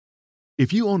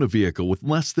If you own a vehicle with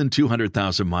less than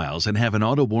 200,000 miles and have an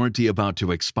auto warranty about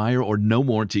to expire or no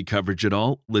warranty coverage at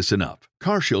all, listen up.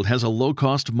 CarShield has a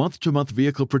low-cost month-to-month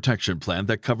vehicle protection plan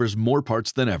that covers more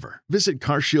parts than ever. Visit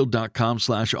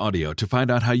carshield.com/audio to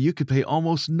find out how you could pay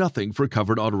almost nothing for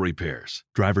covered auto repairs.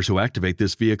 Drivers who activate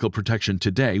this vehicle protection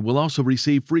today will also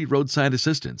receive free roadside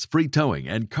assistance, free towing,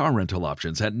 and car rental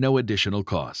options at no additional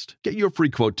cost. Get your free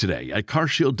quote today at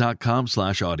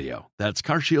carshield.com/audio. That's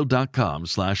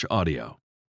carshield.com/audio.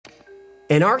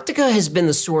 Antarctica has been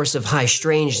the source of high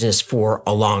strangeness for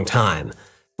a long time.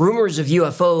 Rumors of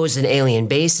UFOs and alien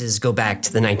bases go back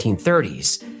to the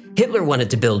 1930s. Hitler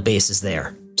wanted to build bases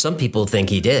there. Some people think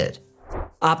he did.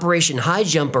 Operation High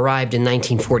Jump arrived in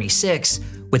 1946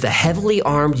 with a heavily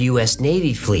armed U.S.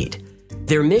 Navy fleet.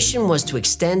 Their mission was to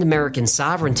extend American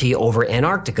sovereignty over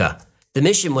Antarctica. The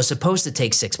mission was supposed to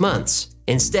take 6 months.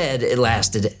 Instead, it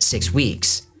lasted 6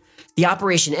 weeks. The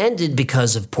operation ended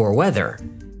because of poor weather.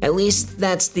 At least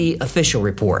that's the official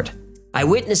report.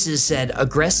 Eyewitnesses said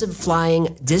aggressive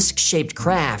flying, disc-shaped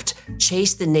craft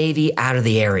chased the Navy out of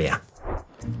the area.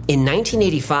 In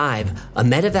 1985, a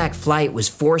medevac flight was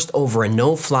forced over a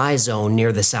no-fly zone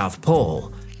near the South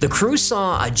Pole. The crew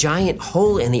saw a giant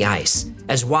hole in the ice,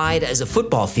 as wide as a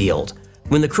football field.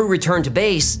 When the crew returned to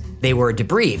base, they were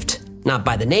debriefed, not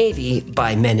by the Navy,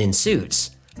 by men in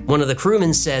suits. One of the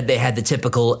crewmen said they had the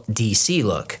typical DC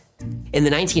look. In the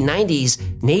 1990s,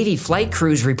 Navy flight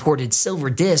crews reported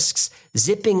silver discs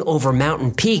zipping over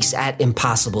mountain peaks at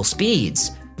impossible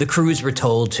speeds. The crews were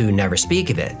told to never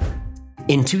speak of it.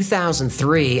 In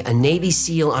 2003, a Navy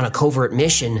SEAL on a covert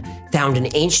mission found an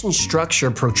ancient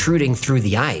structure protruding through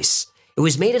the ice. It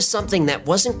was made of something that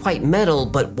wasn't quite metal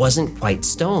but wasn't quite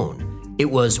stone.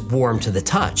 It was warm to the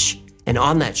touch, and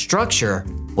on that structure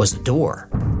was a door.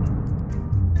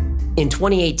 In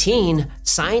 2018,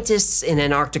 scientists in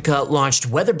Antarctica launched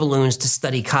weather balloons to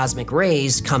study cosmic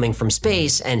rays coming from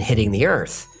space and hitting the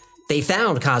Earth. They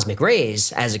found cosmic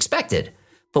rays, as expected,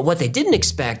 but what they didn't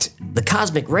expect, the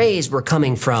cosmic rays were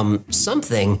coming from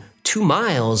something 2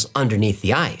 miles underneath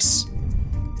the ice.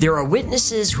 There are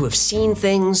witnesses who have seen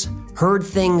things, heard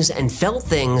things, and felt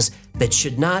things that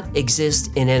should not exist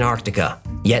in Antarctica,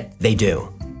 yet they do.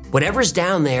 Whatever's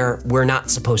down there, we're not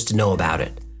supposed to know about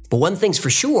it. But one thing's for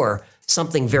sure,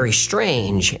 something very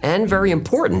strange and very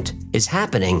important is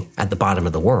happening at the bottom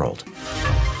of the world.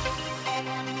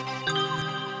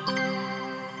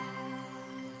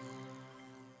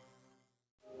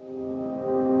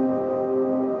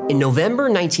 In November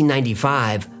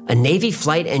 1995, a Navy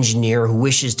flight engineer who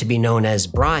wishes to be known as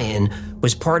Brian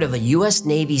was part of a U.S.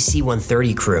 Navy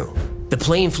C-130 crew. The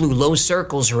plane flew low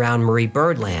circles around Marie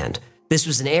Byrd Land. This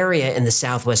was an area in the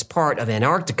southwest part of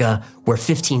Antarctica where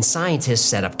 15 scientists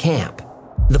set up camp.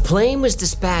 The plane was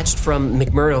dispatched from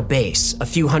McMurdo Base, a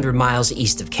few hundred miles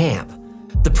east of camp.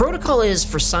 The protocol is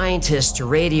for scientists to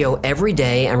radio every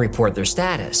day and report their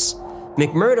status.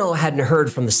 McMurdo hadn't heard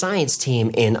from the science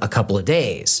team in a couple of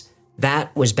days.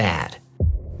 That was bad.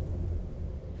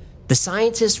 The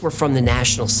scientists were from the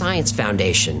National Science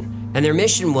Foundation, and their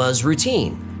mission was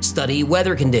routine. Study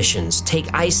weather conditions,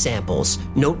 take ice samples,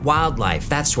 note wildlife,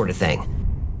 that sort of thing.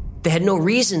 They had no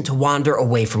reason to wander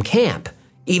away from camp.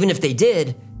 Even if they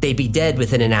did, they'd be dead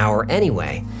within an hour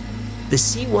anyway. The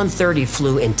C-130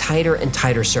 flew in tighter and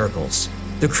tighter circles.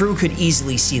 The crew could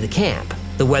easily see the camp.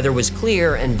 The weather was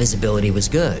clear and visibility was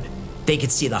good. They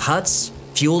could see the huts,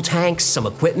 fuel tanks, some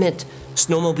equipment.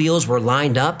 Snowmobiles were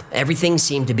lined up. Everything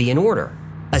seemed to be in order.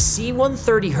 A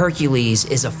C-130 Hercules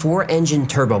is a 4-engine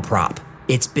turboprop.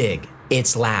 It's big.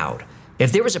 It's loud.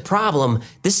 If there was a problem,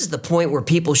 this is the point where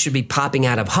people should be popping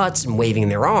out of huts and waving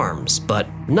their arms, but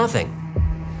nothing.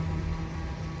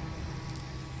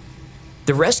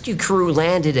 The rescue crew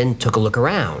landed and took a look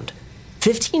around.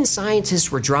 15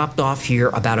 scientists were dropped off here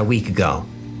about a week ago.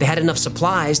 They had enough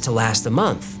supplies to last a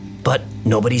month, but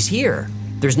nobody's here.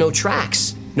 There's no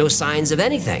tracks, no signs of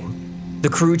anything. The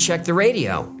crew checked the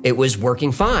radio. It was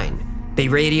working fine. They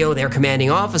radio their commanding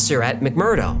officer at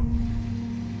McMurdo.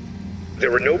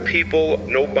 There were no people,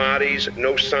 no bodies,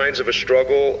 no signs of a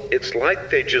struggle. It's like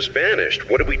they just vanished.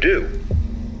 What do we do?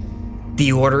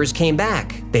 The orders came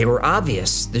back. They were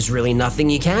obvious. There's really nothing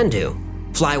you can do.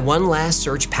 Fly one last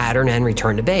search pattern and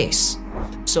return to base.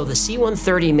 So the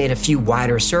C-130 made a few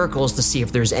wider circles to see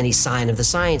if there's any sign of the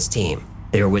science team.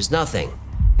 There was nothing.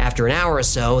 After an hour or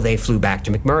so, they flew back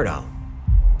to McMurdo.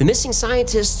 The missing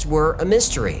scientists were a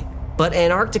mystery, but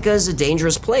Antarctica is a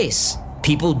dangerous place.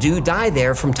 People do die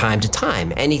there from time to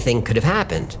time. Anything could have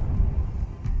happened.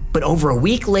 But over a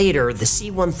week later, the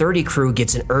C-130 crew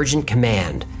gets an urgent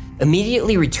command.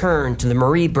 Immediately return to the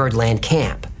Marie Byrd Land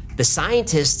camp. The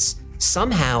scientists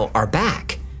somehow are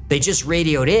back. They just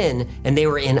radioed in and they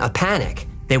were in a panic.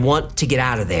 They want to get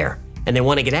out of there, and they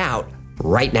want to get out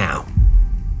right now.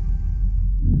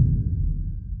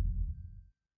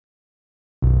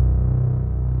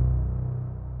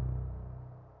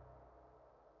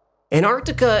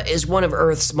 Antarctica is one of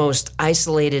Earth's most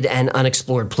isolated and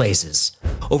unexplored places.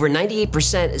 Over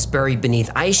 98% is buried beneath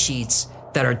ice sheets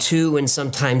that are 2 and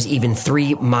sometimes even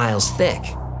 3 miles thick.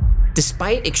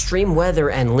 Despite extreme weather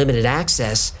and limited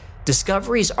access,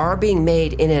 discoveries are being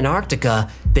made in Antarctica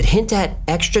that hint at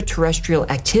extraterrestrial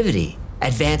activity,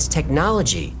 advanced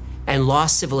technology, and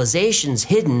lost civilizations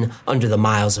hidden under the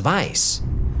miles of ice.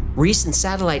 Recent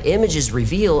satellite images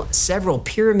reveal several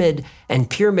pyramid and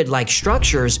pyramid-like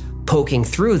structures poking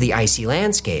through the icy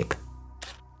landscape.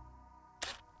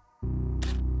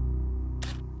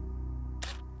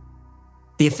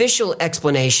 The official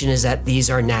explanation is that these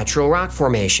are natural rock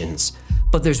formations,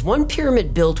 but there's one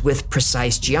pyramid built with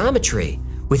precise geometry,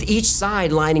 with each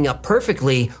side lining up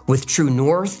perfectly with true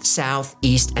north, south,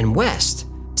 east, and west.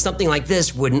 Something like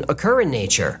this wouldn't occur in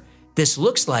nature. This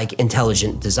looks like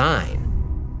intelligent design.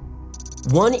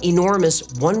 One enormous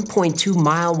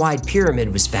 1.2-mile-wide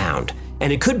pyramid was found,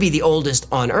 and it could be the oldest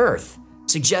on Earth,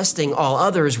 suggesting all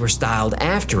others were styled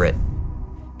after it.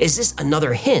 Is this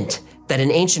another hint that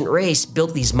an ancient race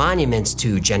built these monuments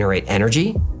to generate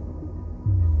energy?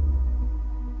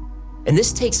 And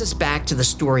this takes us back to the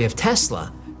story of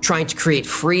Tesla, trying to create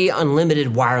free,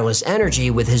 unlimited wireless energy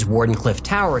with his Wardenclyffe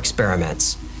Tower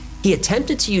experiments. He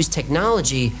attempted to use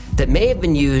technology that may have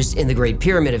been used in the Great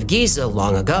Pyramid of Giza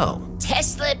long ago.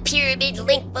 Tesla pyramid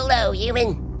link below,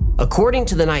 human. According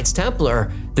to the Knights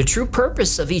Templar, the true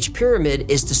purpose of each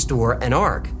pyramid is to store an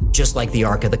ark, just like the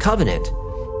Ark of the Covenant.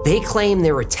 They claim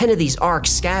there were 10 of these arks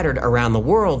scattered around the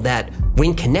world that,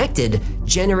 when connected,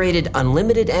 generated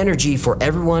unlimited energy for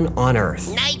everyone on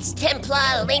Earth. Knights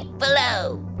Templar link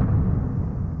below.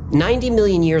 90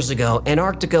 million years ago,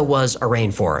 Antarctica was a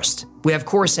rainforest. We have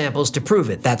core samples to prove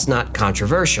it. That's not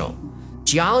controversial.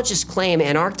 Geologists claim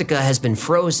Antarctica has been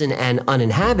frozen and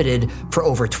uninhabited for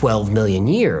over 12 million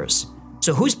years.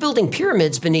 So who's building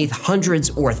pyramids beneath hundreds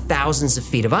or thousands of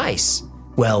feet of ice?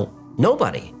 Well,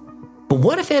 nobody. But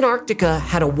what if Antarctica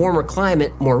had a warmer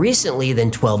climate more recently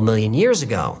than 12 million years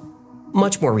ago?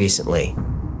 Much more recently.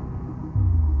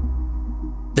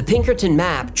 The Pinkerton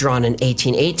map, drawn in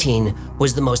 1818,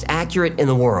 was the most accurate in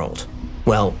the world.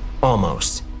 Well,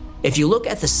 almost. If you look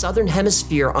at the southern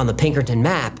hemisphere on the Pinkerton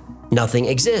map, nothing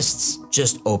exists,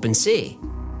 just open sea.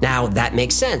 Now, that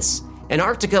makes sense.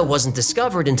 Antarctica wasn't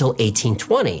discovered until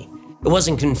 1820. It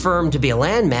wasn't confirmed to be a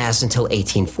landmass until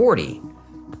 1840.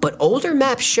 But older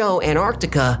maps show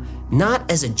Antarctica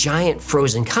not as a giant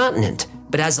frozen continent,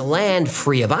 but as a land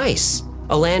free of ice,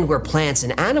 a land where plants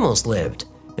and animals lived.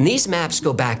 And these maps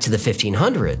go back to the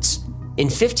 1500s. In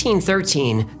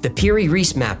 1513, the Piri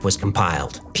Reis map was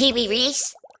compiled. Piri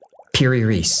Reis? Piri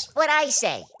Reis. What'd I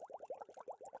say?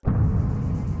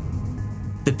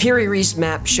 The Piri Reis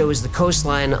map shows the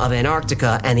coastline of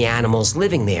Antarctica and the animals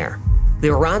living there. The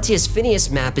Orontius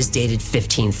Phineas map is dated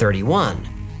 1531.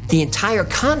 The entire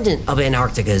continent of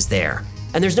Antarctica is there,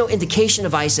 and there's no indication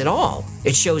of ice at all.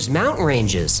 It shows mountain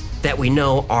ranges that we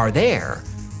know are there.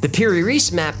 The Piri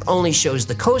Reis map only shows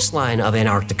the coastline of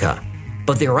Antarctica,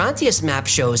 but the Orontius map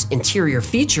shows interior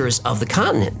features of the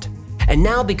continent. And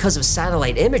now, because of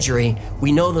satellite imagery,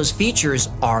 we know those features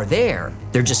are there.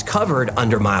 They're just covered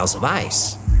under miles of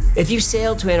ice. If you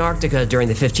sailed to Antarctica during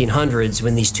the 1500s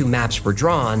when these two maps were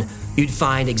drawn, you'd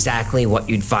find exactly what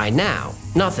you'd find now.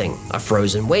 Nothing, a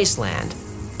frozen wasteland.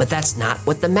 But that's not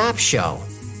what the maps show.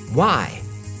 Why?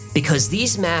 Because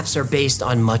these maps are based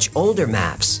on much older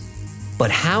maps.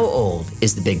 But how old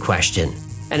is the big question?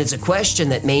 And it's a question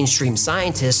that mainstream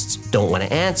scientists don't want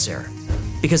to answer.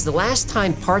 Because the last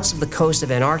time parts of the coast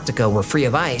of Antarctica were free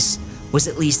of ice was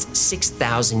at least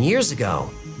 6,000 years ago.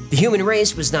 The human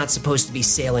race was not supposed to be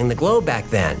sailing the globe back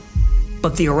then.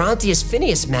 But the Orontius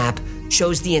Phineas map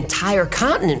shows the entire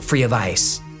continent free of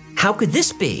ice. How could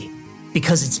this be?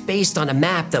 Because it's based on a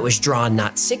map that was drawn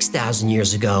not 6,000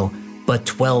 years ago, but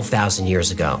 12,000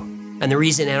 years ago. And the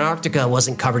reason Antarctica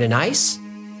wasn't covered in ice?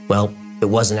 Well, it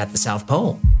wasn't at the South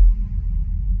Pole.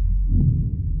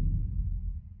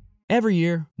 Every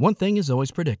year, one thing is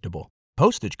always predictable.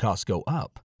 Postage costs go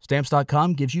up.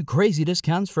 Stamps.com gives you crazy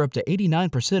discounts for up to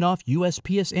 89% off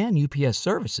USPS and UPS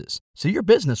services, so your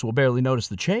business will barely notice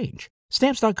the change.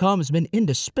 Stamps.com has been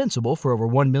indispensable for over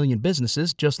 1 million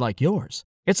businesses just like yours.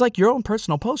 It's like your own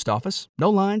personal post office. No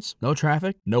lines, no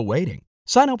traffic, no waiting.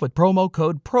 Sign up with promo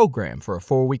code PROGRAM for a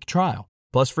 4-week trial,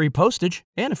 plus free postage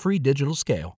and a free digital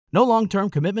scale. No long-term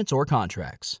commitments or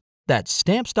contracts. That's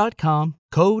Stamps.com,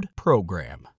 code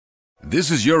PROGRAM.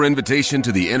 This is your invitation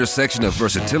to the intersection of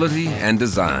versatility and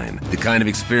design. The kind of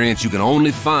experience you can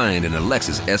only find in a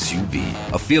Lexus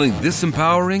SUV. A feeling this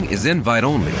empowering is invite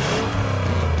only.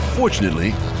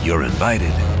 Fortunately, you're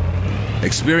invited.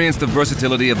 Experience the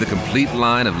versatility of the complete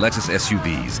line of Lexus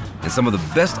SUVs and some of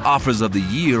the best offers of the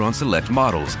year on select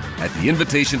models at the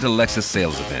Invitation to Lexus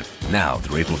sales event, now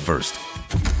through April 1st.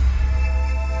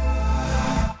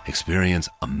 Experience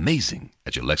amazing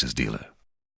at your Lexus dealer.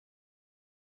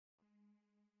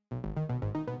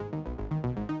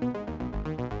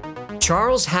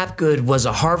 Charles Hapgood was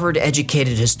a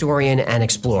Harvard-educated historian and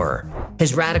explorer.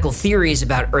 His radical theories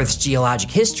about Earth's geologic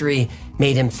history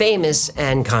made him famous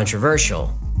and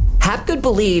controversial. Hapgood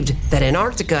believed that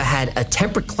Antarctica had a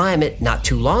temperate climate not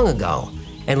too long ago,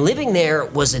 and living there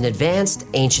was an advanced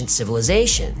ancient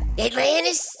civilization.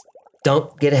 Atlantis?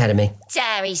 Don't get ahead of me.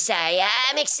 Sorry.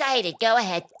 I'm excited. Go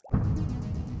ahead.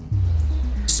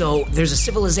 So, there's a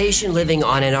civilization living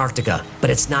on Antarctica, but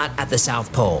it's not at the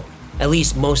South Pole. At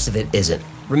least most of it isn't.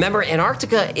 Remember,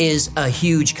 Antarctica is a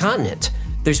huge continent.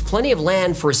 There's plenty of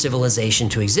land for a civilization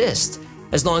to exist,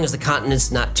 as long as the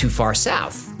continent's not too far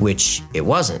south, which it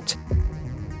wasn't.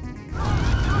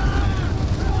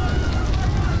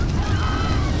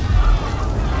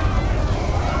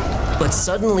 But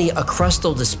suddenly, a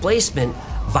crustal displacement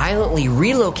violently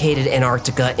relocated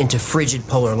Antarctica into frigid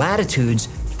polar latitudes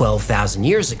 12,000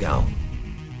 years ago.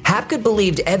 Hapgood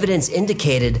believed evidence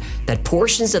indicated that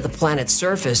portions of the planet's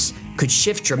surface could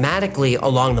shift dramatically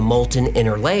along the molten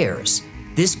inner layers.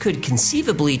 This could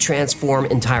conceivably transform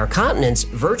entire continents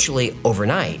virtually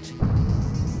overnight.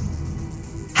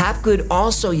 Hapgood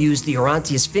also used the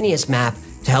Orontius-Phineas map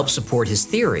to help support his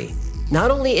theory. Not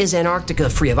only is Antarctica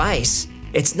free of ice,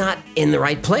 it's not in the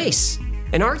right place.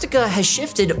 Antarctica has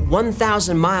shifted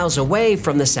 1,000 miles away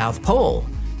from the South Pole.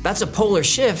 That's a polar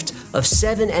shift of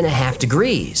 7.5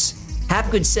 degrees.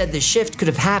 Hapgood said the shift could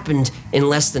have happened in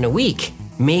less than a week,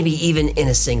 maybe even in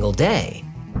a single day.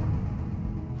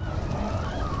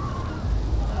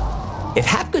 If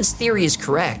Hapgood's theory is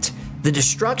correct, the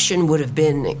destruction would have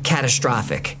been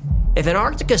catastrophic. If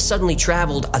Antarctica suddenly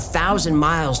traveled 1,000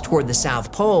 miles toward the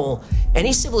South Pole,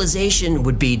 any civilization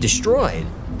would be destroyed,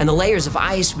 and the layers of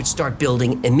ice would start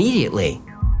building immediately.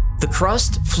 The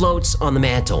crust floats on the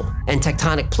mantle, and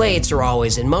tectonic plates are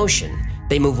always in motion.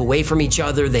 They move away from each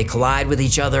other, they collide with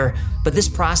each other, but this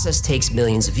process takes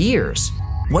millions of years.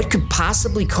 What could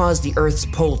possibly cause the Earth's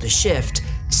pole to shift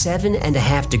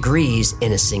 7.5 degrees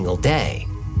in a single day?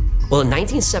 Well, in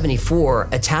 1974,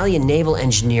 Italian naval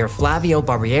engineer Flavio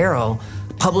Barbiero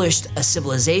published A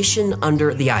Civilization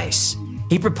Under the Ice.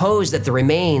 He proposed that the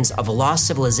remains of a lost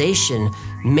civilization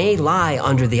may lie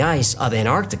under the ice of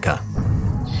Antarctica.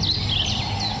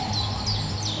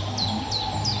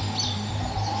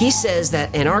 He says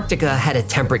that Antarctica had a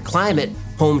temperate climate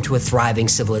home to a thriving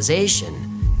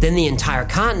civilization. Then the entire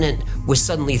continent was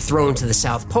suddenly thrown to the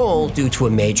South Pole due to a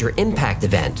major impact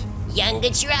event. Younger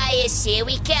Dryas, here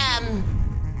we come.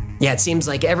 Yeah, it seems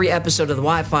like every episode of the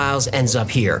Y-Files ends up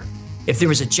here. If there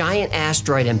was a giant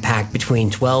asteroid impact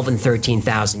between 12 and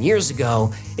 13,000 years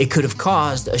ago, it could have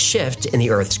caused a shift in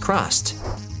the Earth's crust.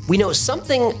 We know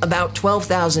something about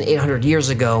 12,800 years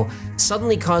ago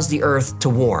suddenly caused the Earth to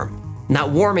warm. That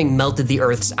warming melted the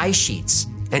Earth's ice sheets,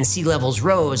 and sea levels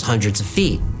rose hundreds of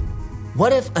feet.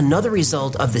 What if another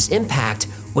result of this impact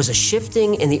was a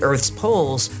shifting in the Earth's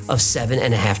poles of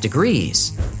 7.5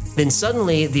 degrees? Then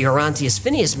suddenly, the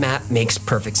Orontius-Phineas map makes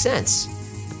perfect sense.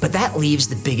 But that leaves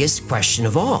the biggest question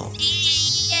of all.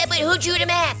 Yeah, but who drew the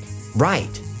map?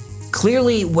 Right.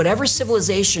 Clearly, whatever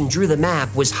civilization drew the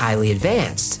map was highly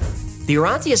advanced. The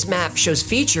Orontius map shows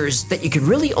features that you could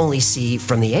really only see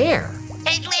from the air.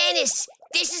 Atlantis!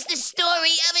 This is the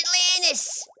story of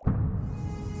Atlantis!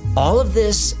 All of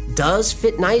this does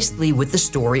fit nicely with the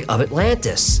story of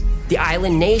Atlantis, the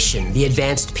island nation, the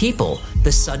advanced people,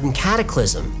 the sudden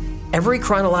cataclysm. Every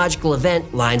chronological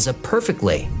event lines up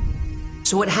perfectly.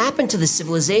 So what happened to the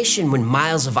civilization when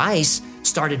miles of ice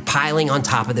started piling on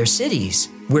top of their cities?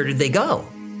 Where did they go?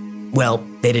 Well,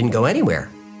 they didn't go anywhere.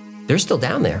 They're still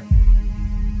down there.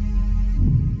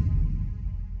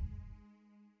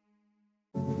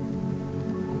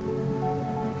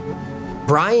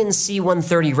 Brian's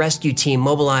C-130 rescue team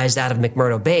mobilized out of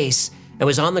McMurdo Base and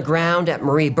was on the ground at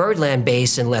Marie Birdland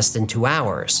Base in less than 2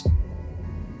 hours.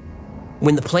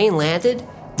 When the plane landed,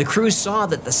 the crew saw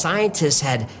that the scientists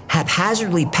had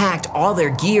haphazardly packed all their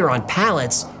gear on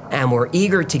pallets and were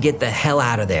eager to get the hell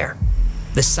out of there.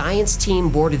 The science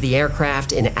team boarded the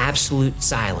aircraft in absolute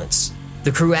silence.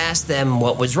 The crew asked them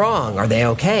what was wrong. Are they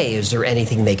okay? Is there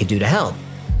anything they could do to help?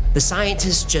 The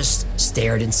scientists just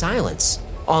stared in silence,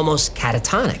 almost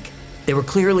catatonic. They were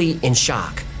clearly in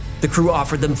shock. The crew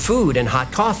offered them food and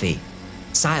hot coffee.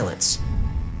 Silence.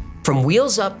 From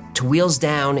wheels up to wheels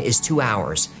down is 2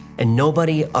 hours, and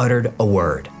nobody uttered a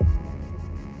word.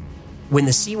 When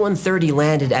the C-130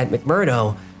 landed at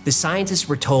McMurdo, the scientists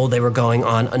were told they were going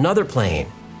on another plane.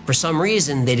 For some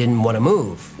reason, they didn't want to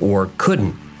move, or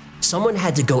couldn't. Someone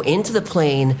had to go into the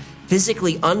plane,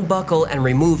 physically unbuckle and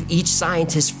remove each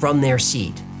scientist from their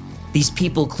seat. These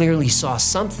people clearly saw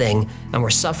something and were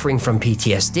suffering from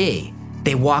PTSD.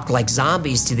 They walked like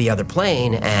zombies to the other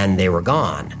plane, and they were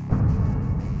gone.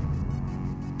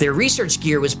 Their research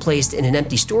gear was placed in an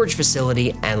empty storage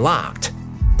facility and locked.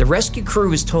 The rescue crew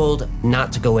was told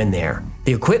not to go in there.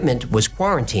 The equipment was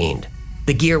quarantined.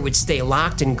 The gear would stay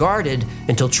locked and guarded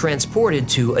until transported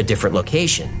to a different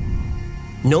location.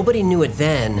 Nobody knew it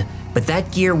then, but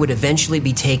that gear would eventually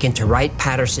be taken to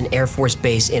Wright-Patterson Air Force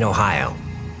Base in Ohio.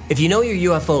 If you know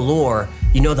your UFO lore,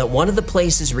 you know that one of the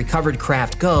places recovered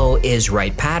craft go is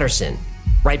Wright-Patterson.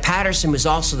 Wright-Patterson was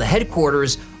also the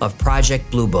headquarters of Project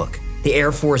Blue Book, the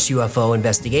Air Force UFO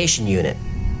investigation unit.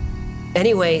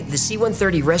 Anyway, the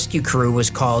C-130 rescue crew was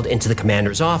called into the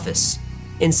commander's office.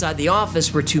 Inside the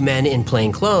office were 2 men in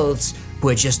plain clothes who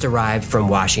had just arrived from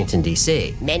Washington,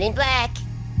 D.C. Men in black.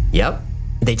 Yep.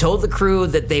 They told the crew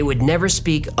that they would never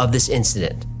speak of this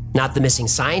incident. Not the missing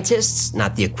scientists,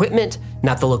 not the equipment,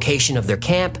 not the location of their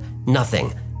camp,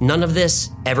 nothing. None of this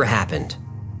ever happened.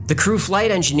 The crew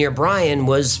flight engineer, Brian,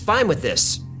 was fine with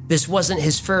this. This wasn't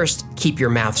his first keep your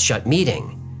mouth shut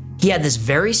meeting. He had this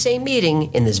very same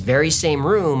meeting in this very same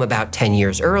room about 10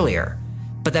 years earlier.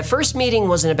 But that first meeting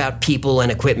wasn't about people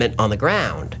and equipment on the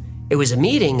ground. It was a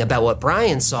meeting about what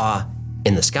Brian saw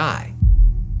in the sky.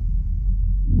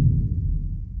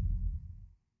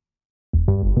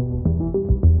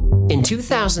 In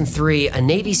 2003, a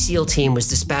Navy SEAL team was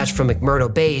dispatched from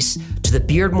McMurdo Base to the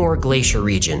Beardmore Glacier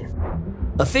region.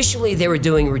 Officially, they were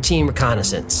doing routine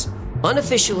reconnaissance.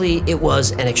 Unofficially, it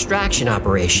was an extraction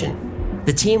operation.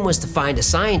 The team was to find a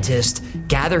scientist,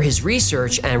 gather his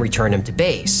research, and return him to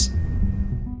base.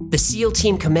 The SEAL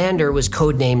team commander was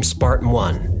codenamed Spartan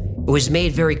 1. It was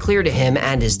made very clear to him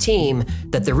and his team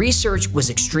that the research was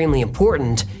extremely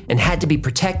important and had to be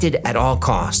protected at all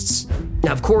costs.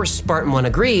 Now, of course, Spartan 1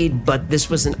 agreed, but this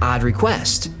was an odd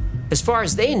request. As far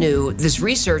as they knew, this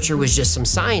researcher was just some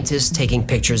scientist taking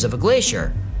pictures of a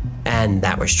glacier. And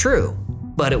that was true,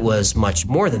 but it was much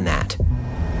more than that.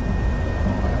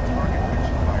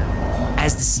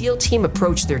 As the SEAL team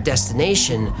approached their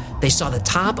destination, they saw the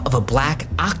top of a black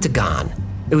octagon.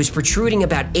 It was protruding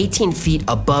about 18 feet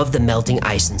above the melting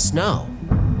ice and snow.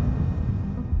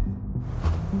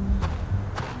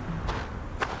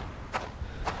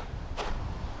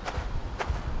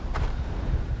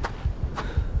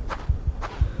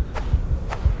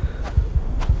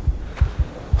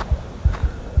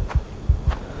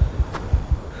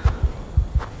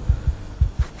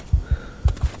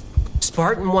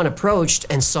 Spartan 1 approached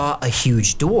and saw a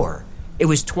huge door. It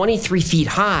was 23 feet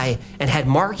high and had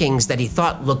markings that he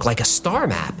thought looked like a star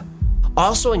map.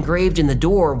 Also engraved in the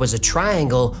door was a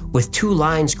triangle with 2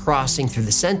 lines crossing through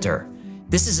the center.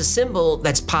 This is a symbol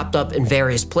that's popped up in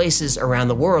various places around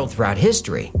the world throughout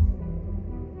history.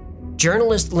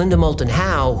 Journalist Linda Moulton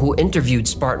Howe, who interviewed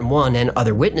Spartan 1 and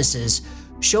other witnesses,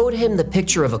 showed him the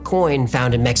picture of a coin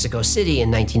found in Mexico City in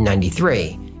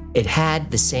 1993. It had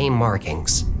the same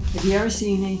markings. Have you ever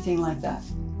seen anything like that?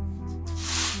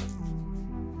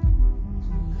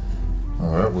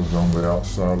 That was on the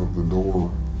outside of the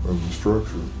door of the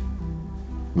structure,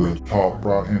 the top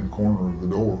right-hand corner of the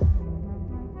door.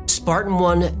 Spartan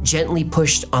 1 gently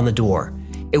pushed on the door.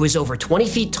 It was over 20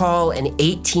 feet tall and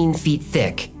 18 feet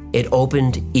thick. It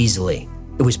opened easily.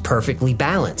 It was perfectly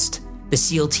balanced. The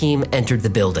SEAL team entered the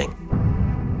building.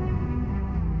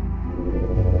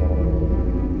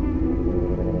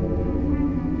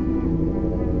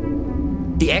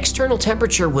 The external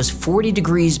temperature was 40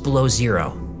 degrees below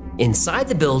zero. Inside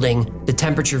the building, the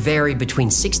temperature varied between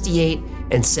 68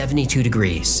 and 72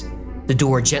 degrees. The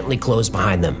door gently closed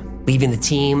behind them, leaving the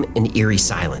team in eerie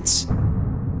silence.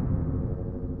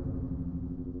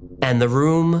 And the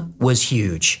room was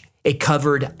huge. It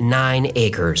covered 9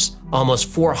 acres, almost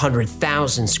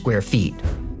 400,000 square feet.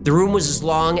 The room was as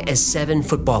long as 7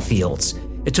 football fields.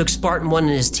 It took Spartan 1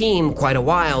 and his team quite a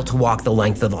while to walk the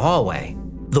length of the hallway.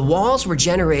 The walls were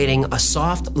generating a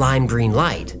soft lime green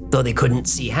light, though they couldn't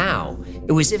see how.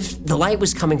 It was as if the light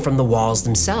was coming from the walls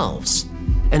themselves.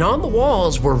 And on the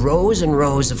walls were rows and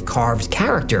rows of carved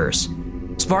characters.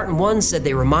 Spartan 1 said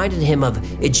they reminded him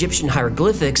of Egyptian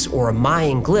hieroglyphics or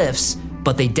Mayan glyphs,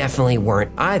 but they definitely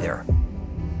weren't either.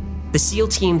 The SEAL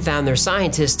team found their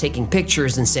scientists taking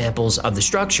pictures and samples of the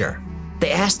structure.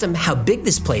 They asked him how big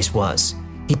this place was.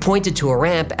 He pointed to a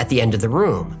ramp at the end of the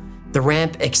room. The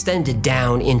ramp extended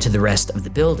down into the rest of the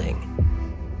building.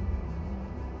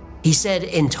 He said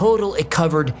in total it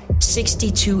covered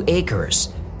 62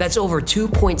 acres. That's over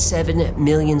 2.7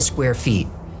 million square feet.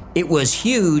 It was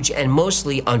huge and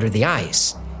mostly under the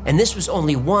ice. And this was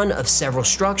only one of several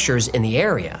structures in the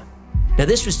area. Now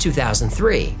this was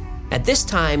 2003. At this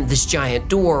time, this giant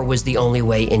door was the only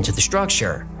way into the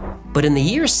structure. But in the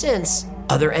years since,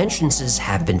 other entrances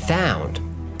have been found.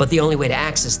 But the only way to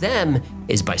access them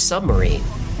is by submarine.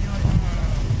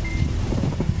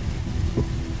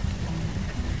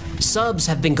 Subs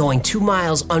have been going 2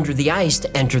 miles under the ice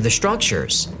to enter the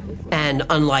structures. And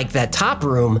unlike that top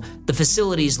room, the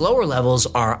facility's lower levels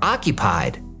are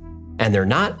occupied. And they're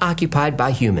not occupied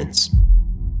by humans.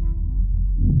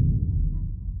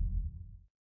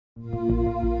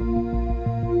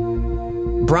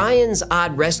 Brian's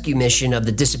odd rescue mission of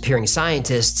the disappearing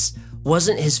scientists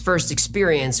wasn't his first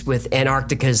experience with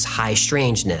Antarctica's high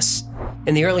strangeness.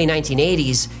 In the early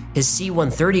 1980s, his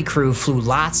C-130 crew flew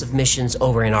lots of missions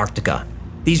over Antarctica.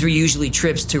 These were usually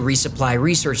trips to resupply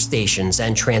research stations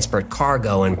and transport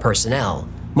cargo and personnel,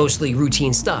 mostly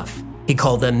routine stuff. He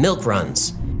called them milk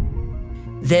runs.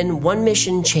 Then one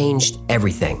mission changed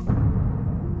everything.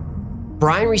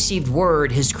 Brian received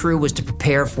word his crew was to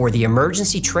prepare for the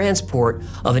emergency transport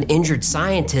of an injured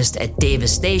scientist at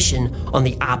Davis Station on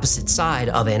the opposite side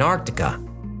of Antarctica.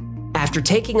 After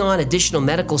taking on additional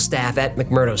medical staff at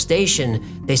McMurdo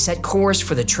Station, they set course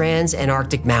for the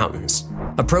Trans-Antarctic Mountains.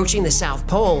 Approaching the South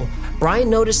Pole, Brian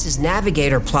noticed his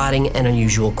navigator plotting an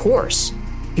unusual course.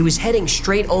 He was heading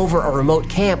straight over a remote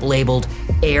camp labeled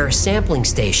Air Sampling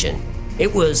Station.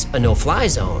 It was a no-fly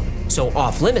zone, so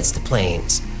off-limits to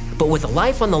planes. But with a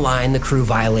life on the line, the crew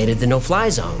violated the no-fly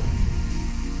zone.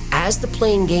 As the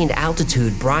plane gained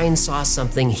altitude, Brian saw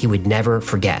something he would never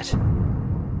forget.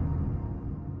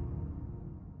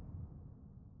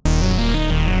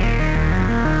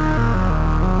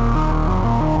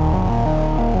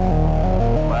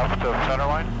 Left to center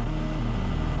line.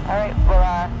 All right, we'll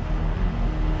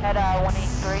head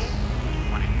 183.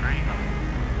 183.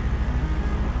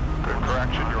 Good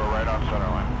correction, you were right on center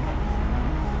line.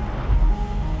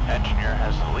 Engineer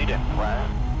has the lead-in plan.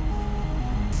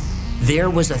 There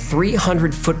was a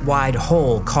 300-foot wide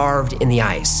hole carved in the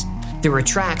ice. There were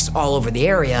tracks all over the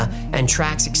area and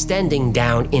tracks extending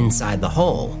down inside the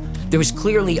hole. There was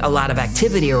clearly a lot of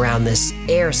activity around this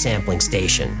air sampling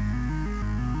station.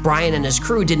 Brian and his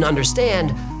crew didn't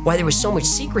understand why there was so much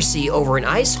secrecy over an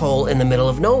ice hole in the middle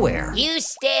of nowhere. You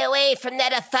stay away from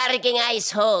that asparaging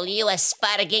ice hole, you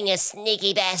asparaging a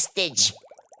sneaky bastard.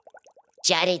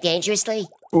 Johnny Dangerously?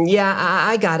 Yeah,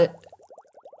 I got it.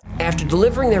 After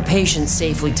delivering their patients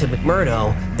safely to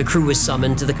McMurdo, the crew was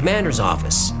summoned to the commander's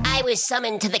office. I was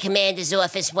summoned to the commander's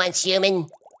office once, human.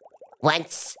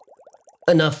 Once.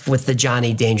 Enough with the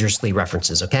Johnny Dangerously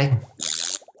references, okay?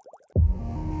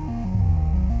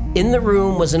 In the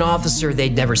room was an officer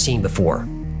they'd never seen before.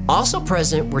 Also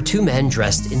present were 2 men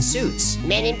dressed in suits.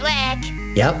 Men in black.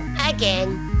 Yep.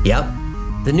 Again. Yep.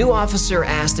 The new officer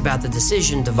asked about the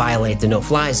decision to violate the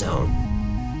no-fly zone.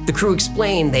 The crew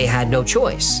explained they had no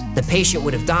choice. The patient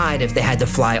would have died if they had to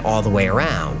fly all the way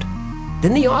around.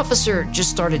 Then the officer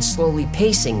just started slowly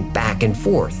pacing back and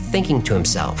forth, thinking to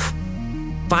himself.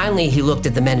 Finally, he looked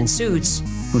at the men in suits,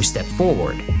 who stepped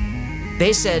forward.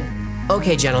 They said,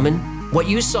 "Okay, gentlemen, what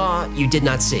you saw, you did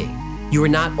not see. You were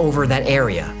not over that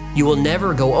area. You will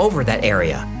never go over that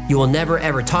area. You will never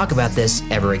ever talk about this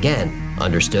ever again.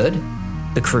 Understood?"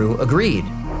 The crew agreed.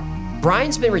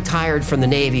 Brian's been retired from the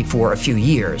Navy for a few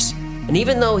years, and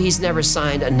even though he's never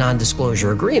signed a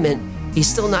non-disclosure agreement, he's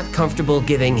still not comfortable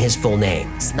giving his full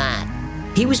name. Smart.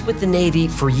 He was with the Navy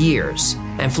for years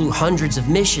and flew hundreds of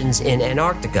missions in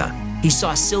Antarctica. He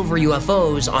saw silver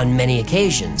UFOs on many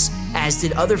occasions, as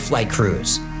did other flight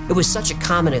crews. It was such a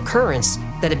common occurrence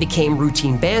that it became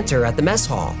routine banter at the mess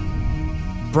hall.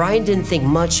 Brian didn't think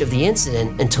much of the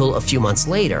incident until a few months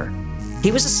later.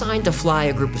 He was assigned to fly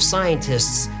a group of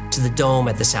scientists to the dome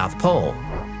at the South Pole.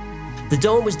 The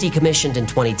dome was decommissioned in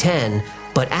 2010,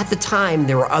 but at the time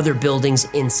there were other buildings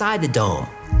inside the dome.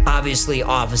 Obviously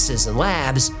offices and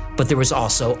labs, but there was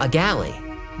also a galley.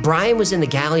 Brian was in the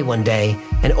galley one day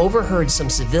and overheard some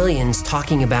civilians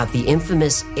talking about the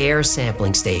infamous air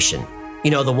sampling station.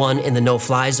 You know, the one in the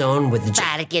no-fly zone with the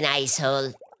Bargain ice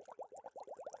hole.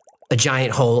 A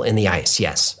giant hole in the ice,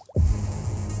 yes.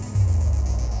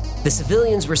 The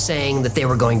civilians were saying that they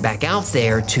were going back out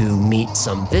there to meet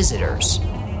some visitors.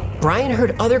 Brian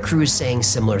heard other crews saying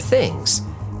similar things.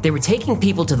 They were taking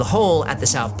people to the hole at the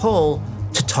South Pole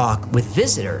to talk with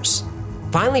visitors.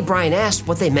 Finally, Brian asked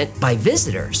what they meant by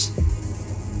visitors.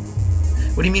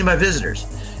 What do you mean by visitors?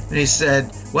 And he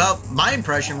said, well, my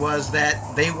impression was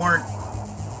that they weren't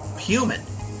human.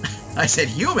 I said,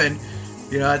 human?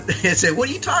 You know, I said, what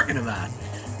are you talking about?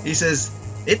 He says,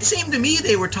 it seemed to me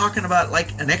they were talking about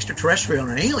like an extraterrestrial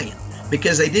or an alien,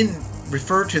 because they didn't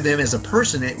refer to them as a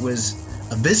person, it was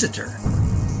a visitor.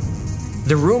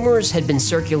 The rumors had been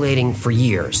circulating for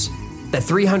years. That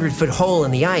 300-foot hole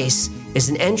in the ice is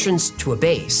an entrance to a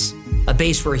base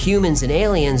where humans and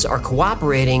aliens are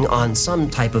cooperating on some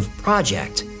type of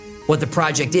project. What the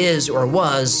project is or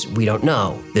was, we don't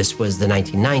know. This was the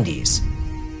 1990s.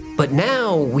 But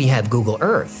now we have Google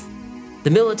Earth. The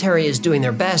military is doing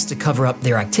their best to cover up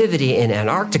their activity in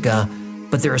Antarctica,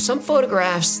 but there are some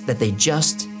photographs that they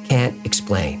just can't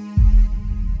explain.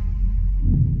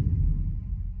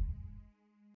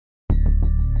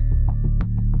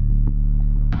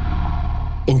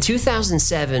 In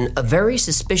 2007, a very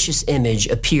suspicious image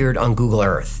appeared on Google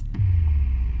Earth.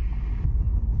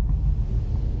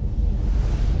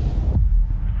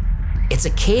 It's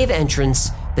a cave entrance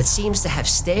that seems to have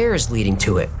stairs leading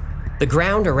to it. The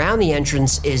ground around the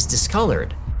entrance is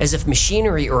discolored, as if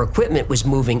machinery or equipment was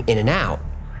moving in and out.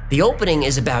 The opening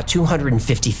is about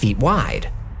 250 feet wide.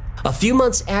 A few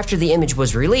months after the image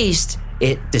was released,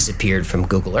 it disappeared from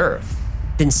Google Earth.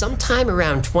 Then sometime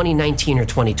around 2019 or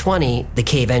 2020, the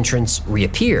cave entrance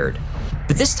reappeared.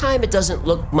 But this time it doesn't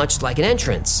look much like an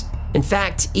entrance. In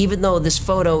fact, even though this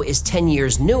photo is 10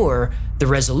 years newer, the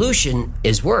resolution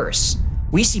is worse.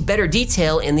 We see better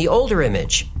detail in the older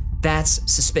image. That's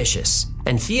suspicious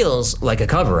and feels like a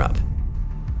cover-up.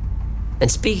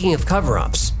 And speaking of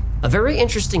cover-ups, a very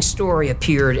interesting story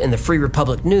appeared in the Free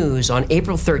Republic News on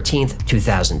April 13th,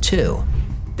 2002.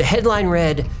 The headline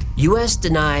read, U.S.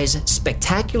 denies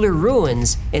spectacular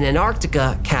ruins in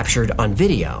Antarctica captured on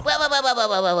video.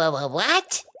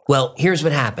 What? Well, here's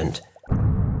what happened.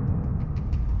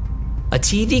 A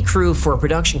TV crew for a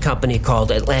production company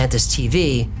called Atlantis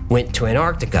TV went to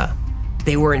Antarctica.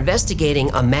 They were investigating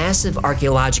a massive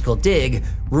archaeological dig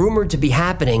rumored to be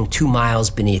happening 2 miles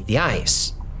beneath the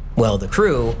ice. Well, the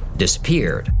crew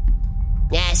disappeared.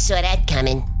 Yeah, I saw that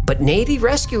coming. But Navy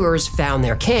rescuers found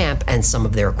their camp and some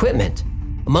of their equipment.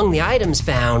 Among the items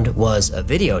found was a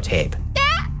videotape.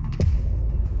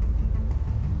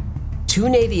 2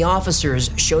 Navy officers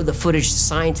showed the footage to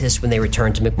scientists when they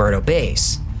returned to McMurdo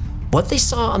Base. What they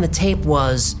saw on the tape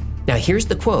was, now here's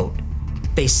the quote,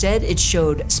 they said it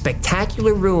showed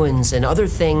spectacular ruins and other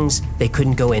things they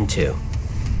couldn't go into.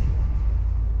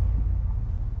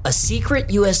 A secret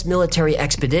U.S. military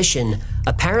expedition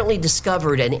apparently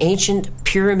discovered an ancient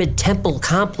pyramid temple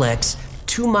complex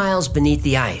 2 miles beneath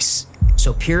the ice.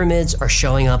 So pyramids are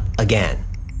showing up again.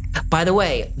 By the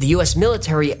way, the U.S.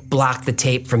 military blocked the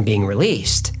tape from being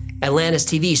released. Atlantis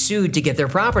TV sued to get their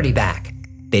property back.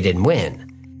 They didn't win.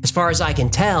 As far as I can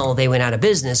tell, they went out of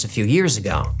business a few years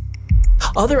ago.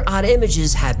 Other odd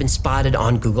images have been spotted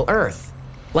on Google Earth,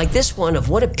 like this one of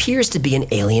what appears to be an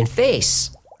alien face.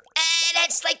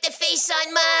 That's like the face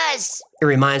on Mars. It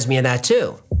reminds me of that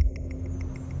too.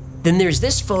 Then there's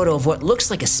this photo of what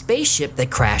looks like a spaceship that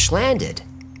crash landed.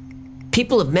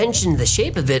 People have mentioned the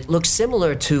shape of it looks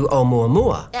similar to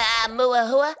Oumuamua.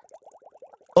 Muahua?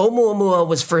 Oumuamua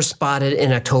was first spotted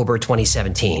in October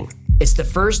 2017. It's the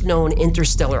first known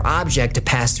interstellar object to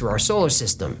pass through our solar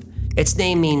system. Its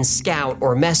name means scout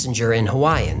or messenger in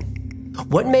Hawaiian.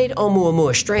 What made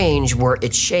Oumuamua strange were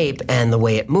its shape and the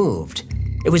way it moved.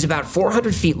 It was about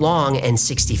 400 feet long and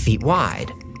 60 feet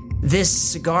wide. This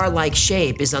cigar-like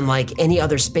shape is unlike any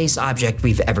other space object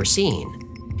we've ever seen.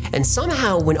 And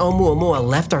somehow when Oumuamua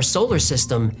left our solar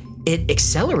system, it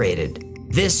accelerated.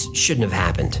 This shouldn't have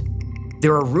happened.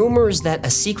 There are rumors that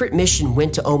a secret mission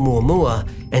went to Oumuamua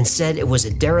and said it was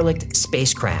a derelict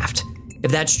spacecraft.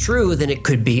 If that's true, then it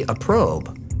could be a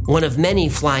probe, one of many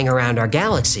flying around our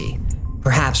galaxy,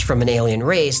 perhaps from an alien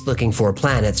race looking for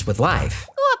planets with life.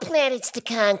 Or planets to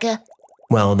conquer.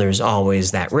 Well, there's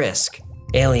always that risk.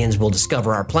 Aliens will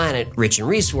discover our planet rich in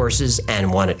resources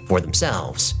and want it for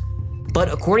themselves.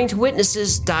 But according to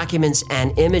witnesses, documents,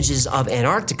 and images of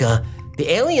Antarctica, the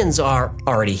aliens are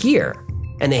already here,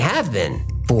 and they have been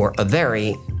for a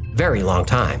very, very long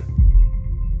time.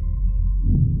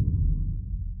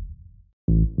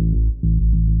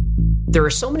 There are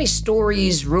so many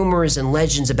stories, rumors, and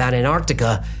legends about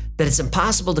Antarctica that it's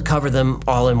impossible to cover them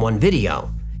all in one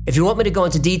video. If you want me to go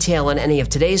into detail on any of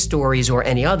today's stories or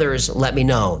any others, let me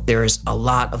know. There's a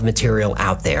lot of material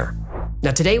out there.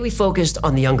 Now today we focused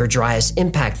on the Younger Dryas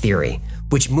impact theory,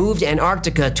 which moved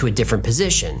Antarctica to a different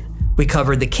position, We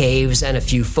covered the caves and a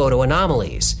few photo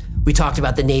anomalies. We talked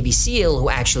about the Navy SEAL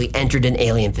who actually entered an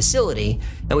alien facility,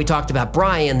 and we talked about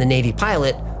Brian, the Navy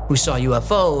pilot, who saw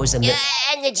UFOs and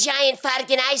the giant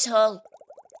fucking ice hole.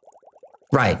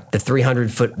 Right, the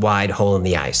 300-foot wide hole in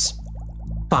the ice.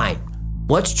 Fine.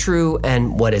 What's true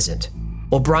and what isn't?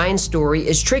 Well, Brian's story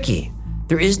is tricky.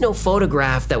 There is no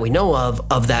photograph that we know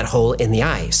of that hole in the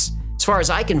ice. As far as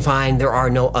I can find, there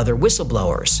are no other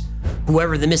whistleblowers.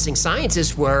 Whoever the missing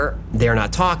scientists were, they're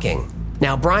not talking.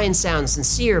 Now, Brian sounds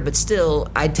sincere, but still,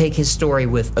 I'd take his story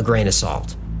with a grain of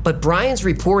salt. But Brian's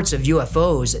reports of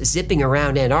UFOs zipping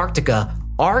around Antarctica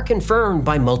are confirmed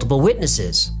by multiple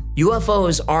witnesses.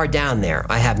 UFOs are down there,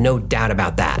 I have no doubt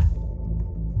about that.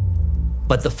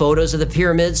 But the photos of the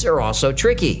pyramids are also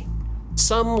tricky.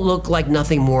 Some look like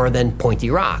nothing more than pointy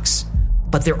rocks,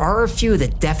 but there are a few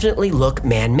that definitely look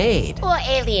man-made. Or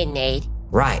alien-made.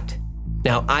 Right.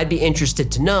 Now, I'd be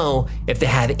interested to know if they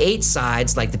have 8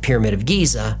 sides like the Pyramid of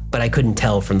Giza, but I couldn't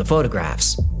tell from the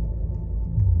photographs.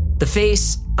 The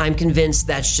face, I'm convinced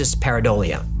that's just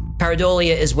pareidolia.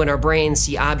 Pareidolia is when our brains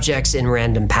see objects in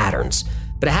random patterns,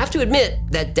 but I have to admit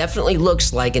that definitely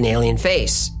looks like an alien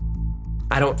face.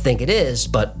 I don't think it is,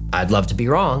 but I'd love to be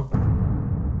wrong.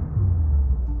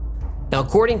 Now,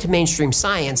 according to mainstream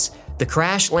science, the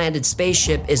crash-landed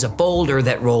spaceship is a boulder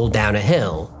that rolled down a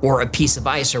hill, or a piece of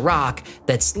ice or rock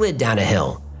that slid down a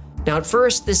hill. Now, at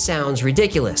first, this sounds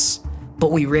ridiculous,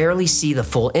 but we rarely see the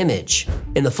full image.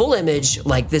 In the full image,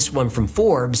 like this one from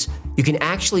Forbes, you can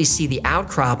actually see the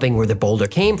outcropping where the boulder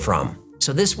came from,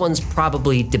 so this one's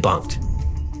probably debunked.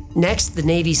 Next, the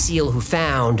Navy SEAL who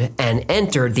found and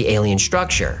entered the alien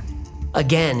structure.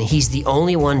 Again, he's the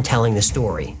only one telling the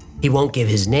story. He won't give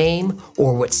his name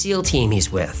or what SEAL team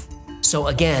he's with. So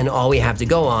again, all we have to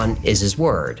go on is his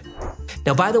word.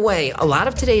 Now, by the way, a lot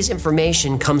of today's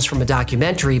information comes from a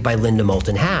documentary by Linda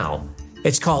Moulton Howe.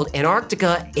 It's called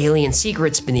Antarctica: Alien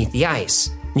Secrets Beneath the Ice.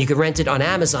 You can rent it on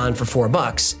Amazon for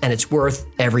 $4, and it's worth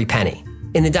every penny.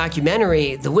 In the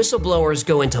documentary, the whistleblowers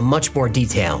go into much more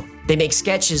detail. They make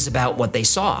sketches about what they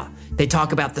saw. They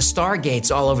talk about the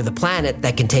stargates all over the planet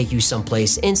that can take you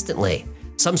someplace instantly.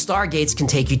 Some stargates can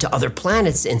take you to other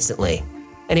planets instantly.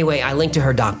 Anyway, I linked to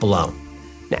her doc below.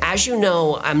 Now, as you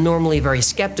know, I'm normally very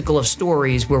skeptical of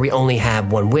stories where we only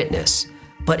have one witness.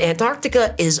 But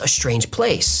Antarctica is a strange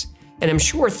place, and I'm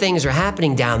sure things are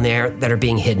happening down there that are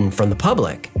being hidden from the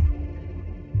public.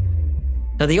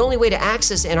 Now, the only way to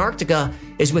access Antarctica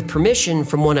is with permission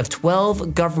from one of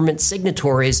 12 government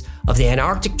signatories of the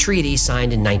Antarctic Treaty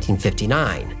signed in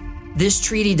 1959. This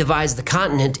treaty divides the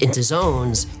continent into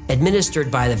zones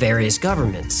administered by the various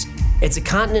governments. It's a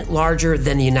continent larger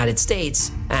than the United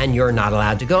States, and you're not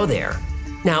allowed to go there.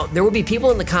 Now, there will be people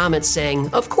in the comments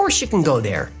saying, of course you can go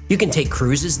there. You can take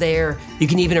cruises there. You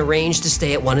can even arrange to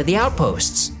stay at one of the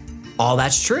outposts. All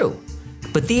that's true.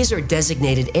 But these are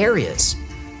designated areas.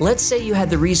 Let's say you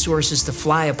had the resources to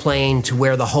fly a plane to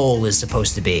where the hole is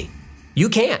supposed to be. You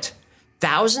can't.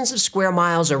 Thousands of square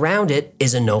miles around it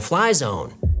is a no-fly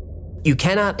zone. You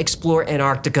cannot explore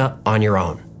Antarctica on your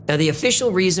own. Now, the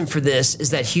official reason for this is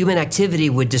that human activity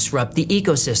would disrupt the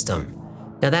ecosystem.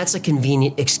 Now, that's a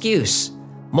convenient excuse.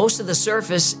 Most of the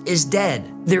surface is dead.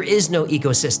 There is no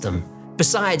ecosystem.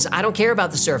 Besides, I don't care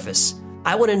about the surface.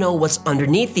 I want to know what's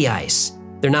underneath the ice.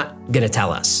 They're not going to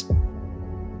tell us.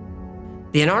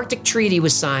 The Antarctic Treaty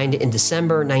was signed in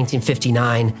December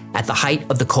 1959 at the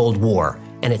height of the Cold War,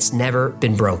 and it's never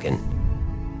been broken.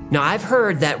 Now, I've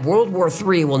heard that World War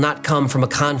III will not come from a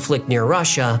conflict near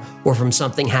Russia or from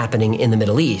something happening in the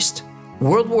Middle East.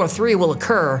 World War III will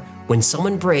occur when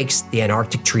someone breaks the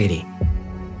Antarctic Treaty.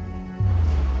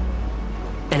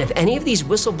 And if any of these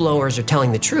whistleblowers are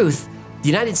telling the truth, the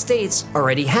United States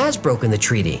already has broken the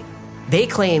treaty. They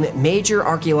claim major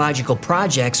archaeological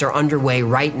projects are underway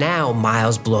right now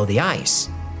miles below the ice.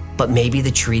 But maybe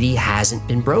the treaty hasn't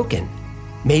been broken.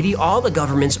 Maybe all the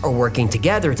governments are working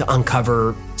together to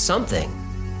uncover something.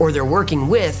 Or they're working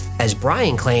with, as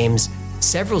Brian claims,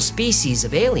 several species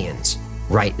of aliens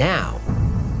right now.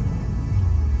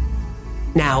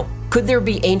 Now, could there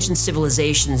be ancient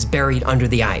civilizations buried under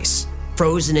the ice,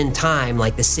 frozen in time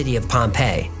like the city of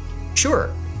Pompeii?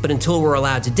 Sure, but until we're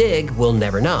allowed to dig, we'll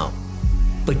never know.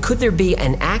 But could there be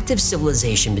an active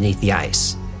civilization beneath the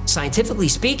ice? Scientifically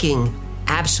speaking,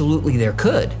 absolutely there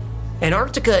could.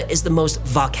 Antarctica is the most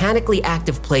volcanically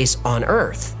active place on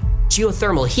Earth.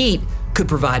 Geothermal heat could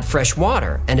provide fresh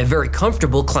water and a very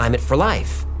comfortable climate for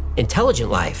life, intelligent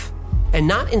life. And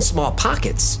not in small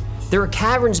pockets. There are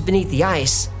caverns beneath the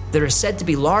ice that are said to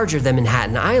be larger than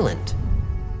Manhattan Island.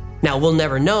 Now, we'll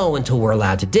never know until we're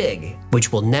allowed to dig,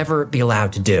 which we'll never be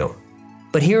allowed to do.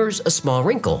 But here's a small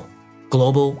wrinkle.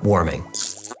 global warming.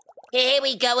 Here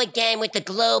we go again with the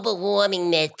global warming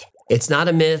myth. It's not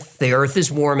a myth. The Earth is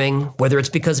warming. Whether it's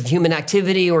because of human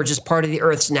activity or just part of the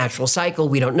Earth's natural cycle,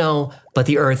 we don't know, but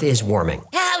the Earth is warming.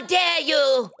 How dare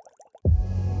you!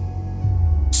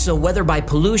 So whether by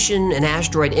pollution, an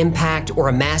asteroid impact, or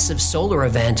a massive solar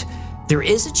event, there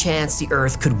is a chance the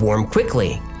Earth could warm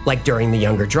quickly, like during the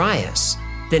Younger Dryas.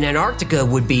 Then Antarctica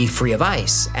would be free of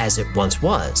ice, as it once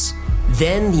was.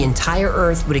 Then the entire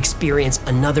Earth would experience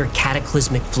another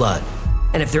cataclysmic flood.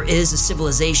 And if there is a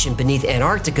civilization beneath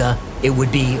Antarctica, it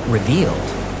would be revealed.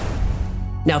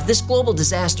 Now, if this global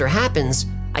disaster happens,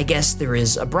 I guess there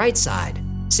is a bright side.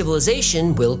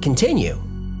 Civilization will continue.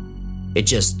 It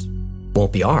just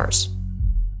won't be ours.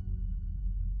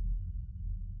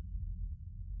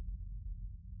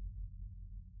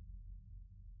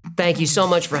 Thank you so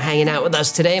much for hanging out with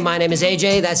us today. My name is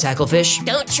AJ, that's Hecklefish.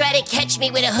 Don't try to catch me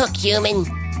with a hook, human.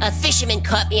 A fisherman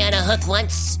caught me on a hook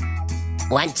once.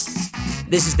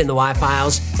 This has been the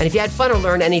Y-Files, and if you had fun or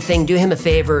learned anything, do him a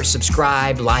favor,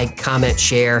 subscribe, like, comment,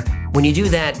 share. When you do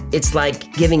that, it's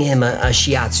like giving him a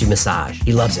shiatsu massage.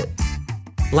 He loves it.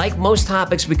 Like most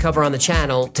topics we cover on the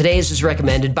channel, today's was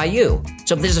recommended by you.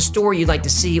 So if there's a story you'd like to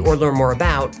see or learn more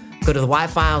about, go to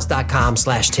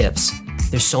theyfiles.com/tips.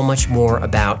 There's so much more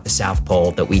about the South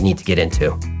Pole that we need to get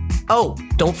into. Oh,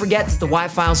 don't forget that the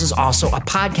Y-Files is also a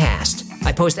podcast.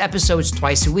 I post episodes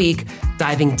twice a week,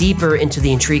 diving deeper into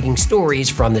the intriguing stories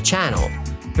from the channel.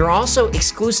 There are also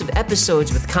exclusive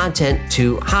episodes with content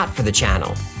too hot for the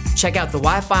channel. Check out the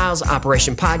Y-Files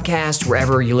Operation Podcast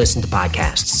wherever you listen to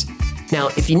podcasts. Now,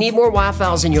 if you need more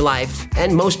Y-Files in your life,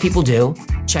 and most people do,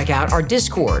 check out our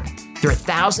Discord. There are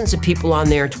thousands of people on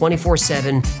there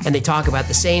 24/7, and they talk about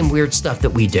the same weird stuff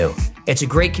that we do. It's a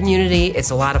great community,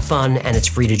 it's a lot of fun, and it's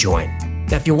free to join.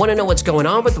 Now, if you want to know what's going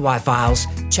on with the Y-Files,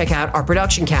 check out our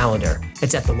production calendar.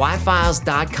 It's at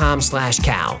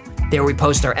theyfiles.com/cal. There we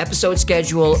post our episode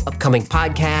schedule, upcoming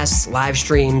podcasts, live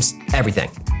streams, everything.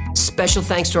 Special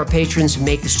thanks to our patrons who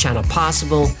make this channel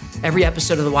possible. Every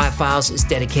episode of the Y-Files is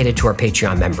dedicated to our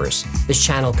Patreon members. This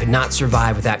channel could not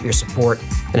survive without your support,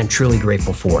 and I'm truly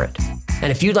grateful for it.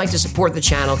 And if you'd like to support the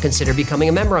channel, consider becoming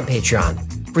a member on Patreon.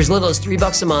 For as little as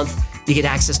 $3 a month, you get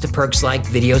access to perks like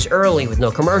videos early with no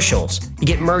commercials. You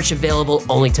get merch available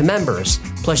only to members.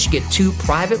 Plus, you get 2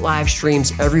 private live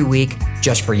streams every week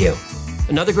just for you.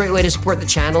 Another great way to support the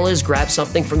channel is grab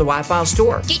something from the Y-File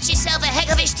store. Get yourself a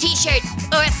Hecklefish t-shirt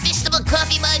or a fistable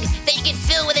coffee mug that you can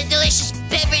fill with a delicious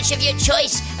beverage of your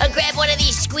choice, or grab one of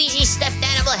these squeezy stuffed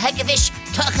animal Hecklefish,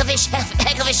 Talkafish,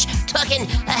 Hecklefish, talking,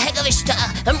 Hecklefish,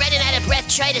 I'm running out of breath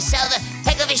trying to sell the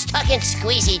Hecklefish talking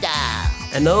squeezy doll.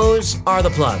 And those are the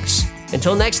plugs.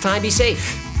 Until next time, be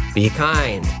safe, be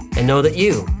kind, and know that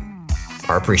you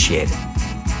are appreciated.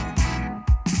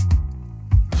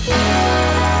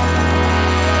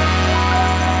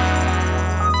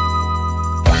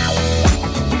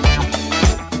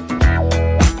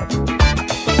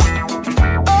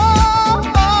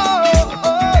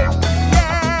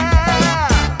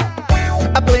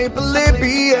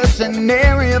 In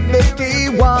Area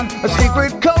 51, a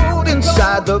secret code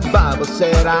inside the Bible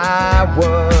said I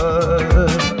would.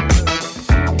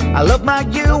 I love my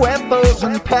UFOs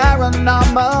and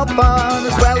paranormal fun,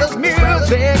 as well as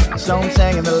music, so I'm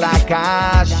singing it like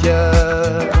I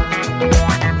should.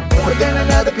 But then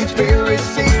another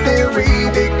conspiracy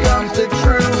theory becomes the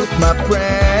truth, my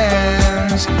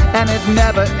friends, and it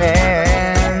never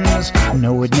ends.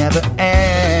 No, it never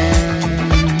ends.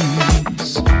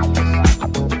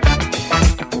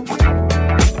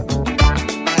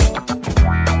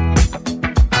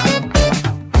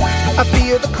 I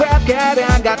feel the crap cat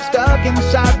and got stuck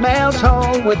inside Mel's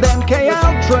hole with MK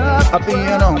Ultra, of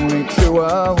being only too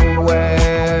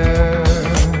aware.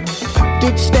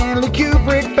 Did Stanley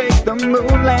Kubrick fake the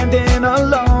moon landing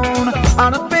alone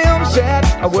on a film set,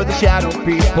 or were the shadow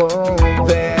people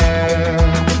there?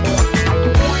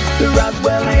 The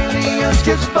Roswell aliens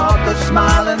just fought the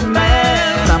smiling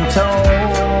man, I'm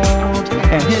told,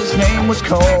 and his name was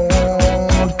Cold.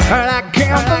 And I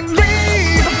can't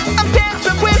believe I'm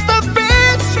dancing with the fish.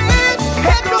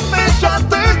 Hecklefish on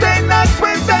Thursday nights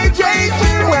with AJ2,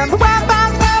 and the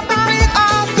Wi-Fi's helping me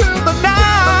all through the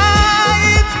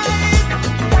night.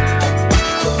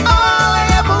 All I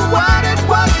ever wanted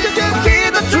was to just hear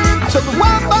the truth, so the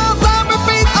Wi-Fi's on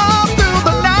repeat all through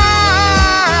the night.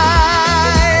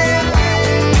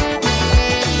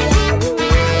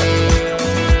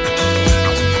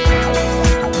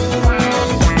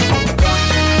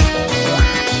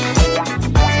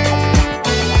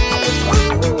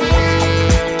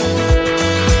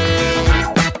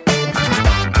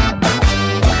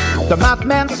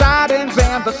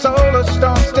 and the solar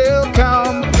storm still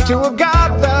come to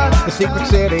Agatha, the secret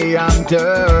city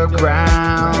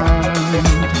underground.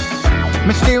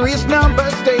 Mysterious number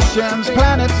stations,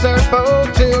 planet Serpo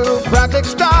 2, Project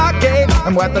Stargate,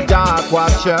 and what the Dark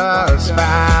Watchers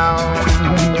found.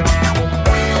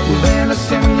 We're in a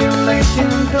simulation,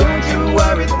 don't you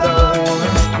worry though.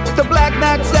 The Black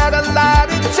Knight satellite,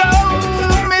 it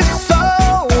told me so.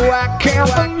 I can't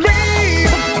believe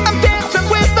I'm dancing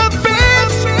with the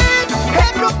fish.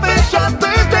 Headfish on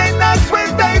Thursday nights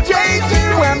with AJ2,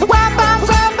 and the Wi-Fi's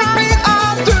on repeat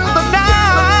all through the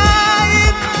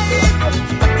night.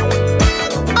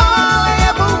 All I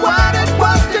ever wanted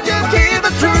was to just hear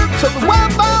the truth, so the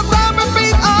Wi-Fi's on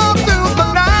repeat all through the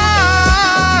night.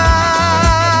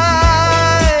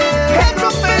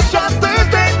 Headfish on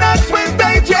Thursday nights with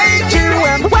AJ2,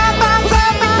 and the Wi-Fi's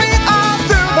on repeat all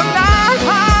through the night.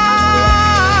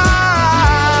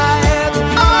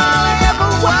 All I ever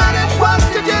wanted was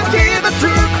to just hear the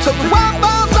truth, so the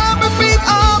Wi-Fi's on repeat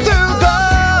all through the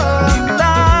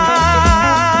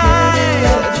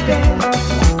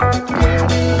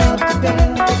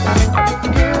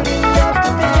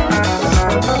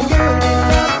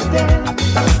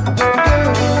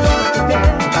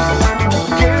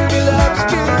Gertie loves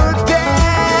to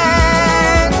dance.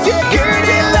 Yeah,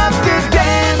 Gertie loves to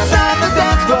dance on the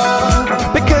dance floor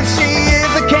because she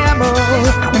is a camel,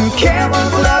 and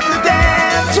camels love to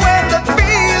dance.